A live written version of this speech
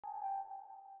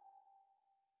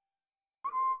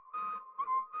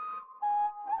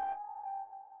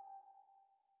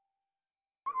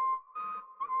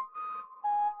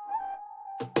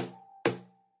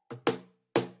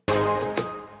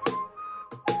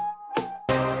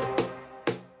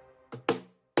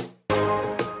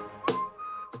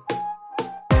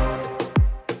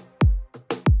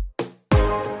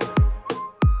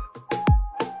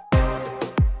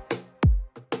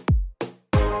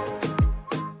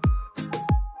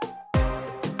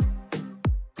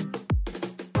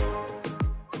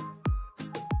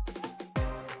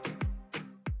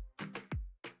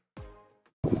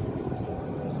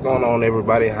Going on,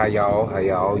 everybody? How y'all?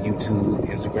 YouTube,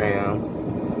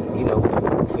 Instagram, you know, the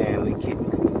whole family, kitten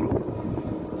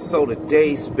caboodle. So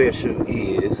today's special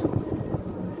is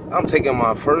I'm taking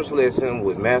my first lesson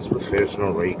with Master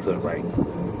Professional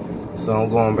Cutright. So I'm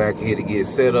going back here to get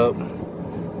set up.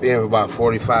 Been for about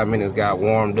 45 minutes, got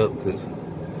warmed up because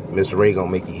Mr. Ray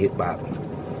gonna make you hit about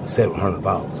 700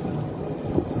 balls.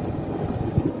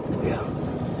 Yeah.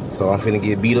 So I'm finna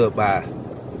get beat up by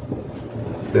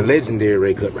the legendary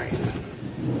Ray Cutright.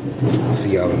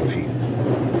 See y'all in a few.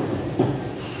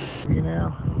 You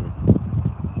know,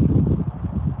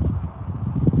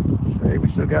 say we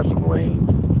still got some lean.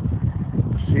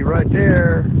 See right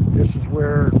there, this is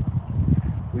where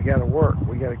we got to work.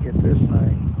 We got to get this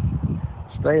thing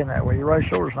staying that way. Your right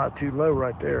shoulder's not too low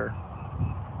right there.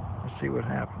 Let's see what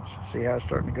happens. See how it's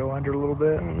starting to go under a little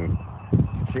bit?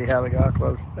 See how they got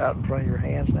close out in front of your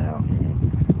hands now?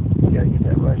 You got to get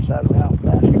that right side around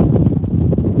faster.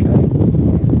 Okay?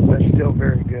 That's still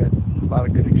very good. A lot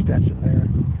of good extension there.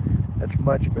 That's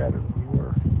much better than you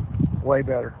were. Way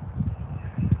better.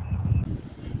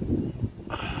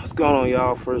 What's going on,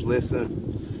 y'all? First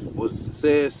lesson was a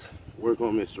success. Work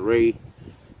on Mr. Ray.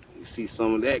 You see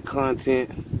some of that content.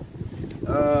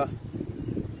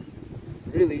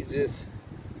 Really just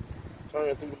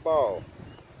turning through the ball.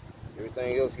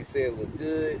 Everything else he said looked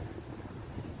good.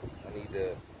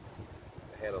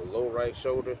 I had a low right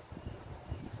shoulder,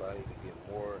 so I need to get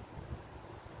more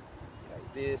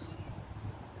like this.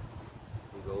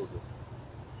 Here goes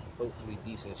a hopefully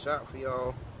decent shot for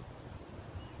y'all.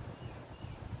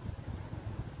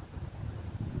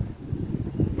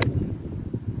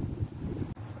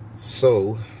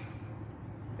 So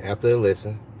after the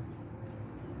lesson,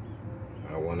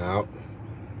 I went out,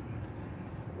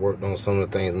 worked on some of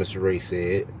the things Mr. Ray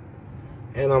said,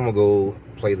 and I'm gonna go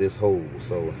play this hole.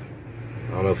 So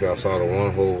I don't know if y'all saw the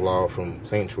one hole vlog from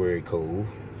Sanctuary Cove.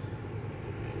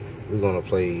 We're gonna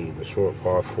play the short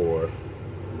par 4,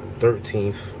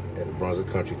 13th at the Brunswick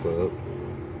Country Club,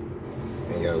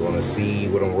 and y'all gonna see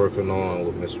what I'm working on,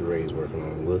 what Mr. Ray's working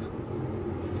on with.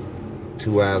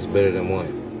 2 eyes better than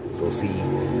one. Go see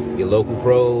your local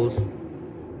pros,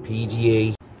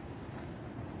 PGA.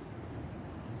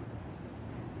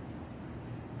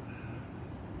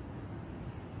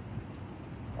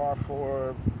 Par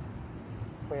 4,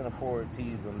 playing a forward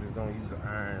tees. I'm just gonna use an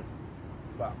iron.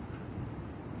 About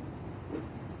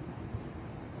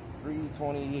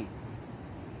 328.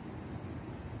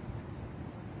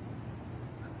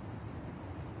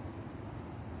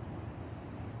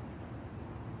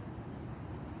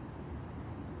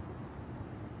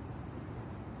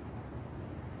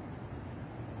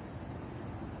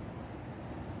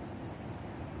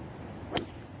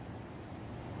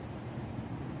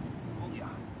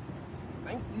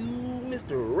 Thank you,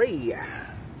 Mr. Ray.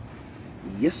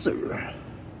 Yes, sir.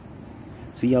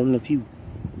 See y'all in a few.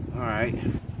 Alright.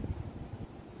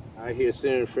 I hear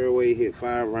center fairway, hit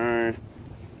 5 iron.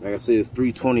 Like I said, it's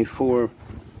 324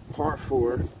 par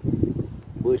 4.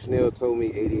 Bushnell told me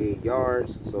 88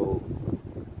 yards, so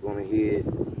I'm gonna hit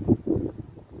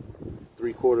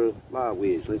 3/4 live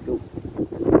wedge. Let's go.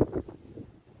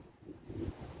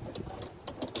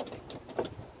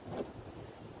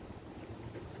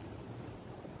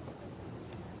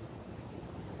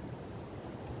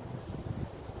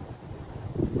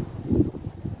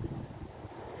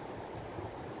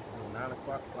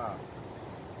 Wow.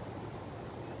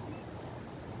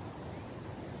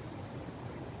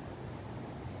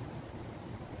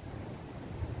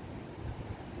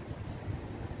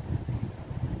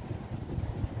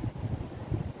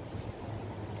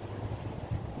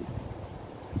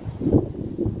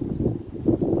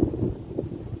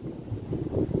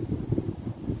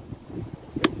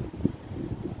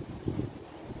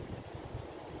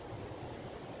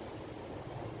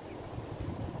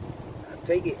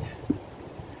 Take it.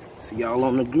 See y'all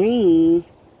on the green.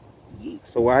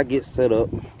 So I get set up.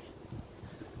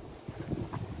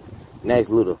 Nice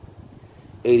little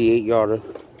 88 yarder,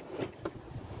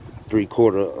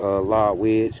 3/4 lob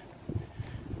wedge.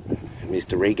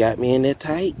 Mr. Ray got me in there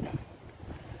tight.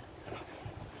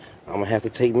 I'm gonna have to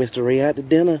take Mr. Ray out to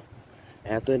dinner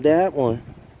after that one.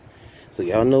 So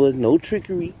y'all know it's no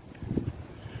trickery,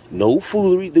 no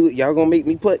foolery. Do it. Y'all gonna make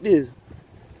me putt this?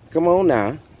 Come on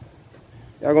now.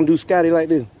 Y'all gonna do Scotty like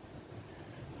this?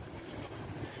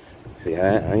 See,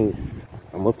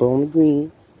 I'm up on the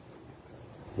green.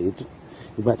 You're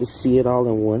about to see it all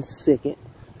in 1 second.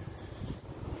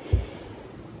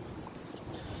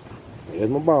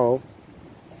 There's my ball.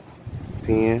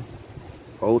 Pin.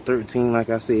 Hole 13,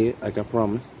 like I said, like I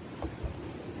promised.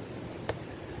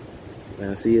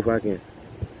 And see if I can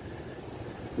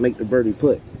make the birdie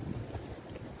putt.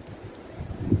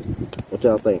 What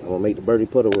y'all think? I'm gonna make the birdie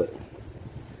putt or what?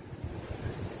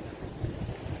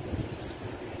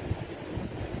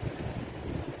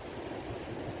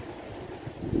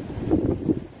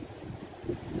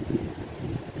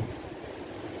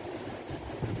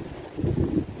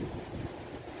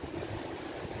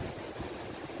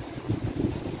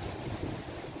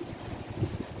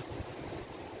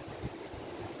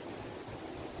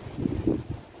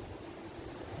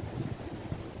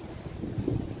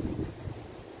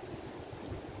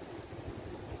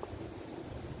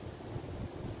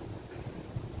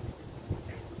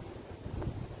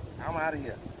 I'm out of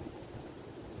here.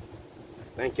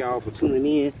 Thank y'all for tuning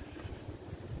in.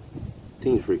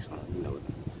 Team Freaks, you know it.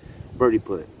 Birdie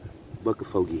putt, bucket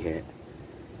fogey hat.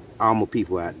 All my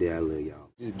people out there, I love y'all.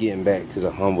 Just getting back to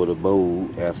the humble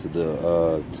abode after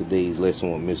the today's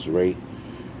lesson with Mr. Ray.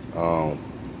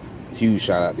 Huge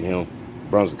shout out to him.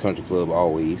 Brunswick Country Club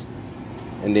always.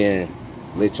 And then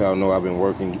let y'all know I've been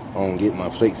working on getting my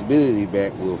flexibility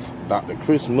back with Dr.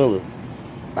 Chris Miller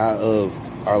out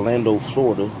of Orlando,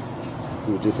 Florida,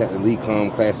 who just had the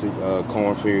Lecom Classic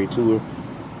Corn Ferry Tour.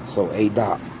 So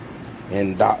Doc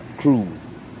and Doc crew,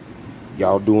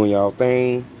 y'all doing y'all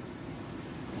thing.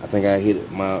 I think I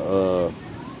hit my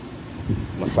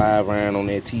my 5-iron on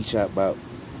that tee shot about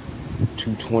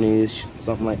 220-ish,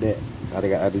 something like that. I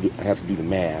think I have to do the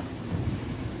math.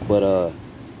 But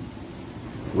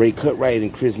Ray Cutright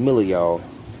and Chris Miller, y'all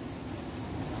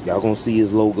gonna see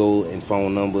his logo and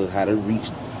phone number, how to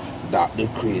reach Dr.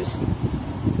 Chris,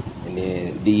 and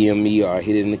then DM me or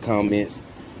hit it in the comments.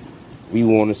 We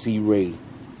want to see Ray.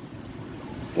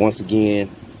 Once again,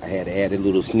 I had to add a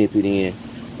little snippet in.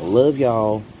 I love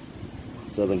y'all.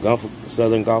 Southern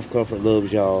Golf Comfort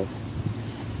loves y'all.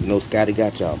 You know Scotty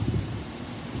got y'all.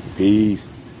 Peace.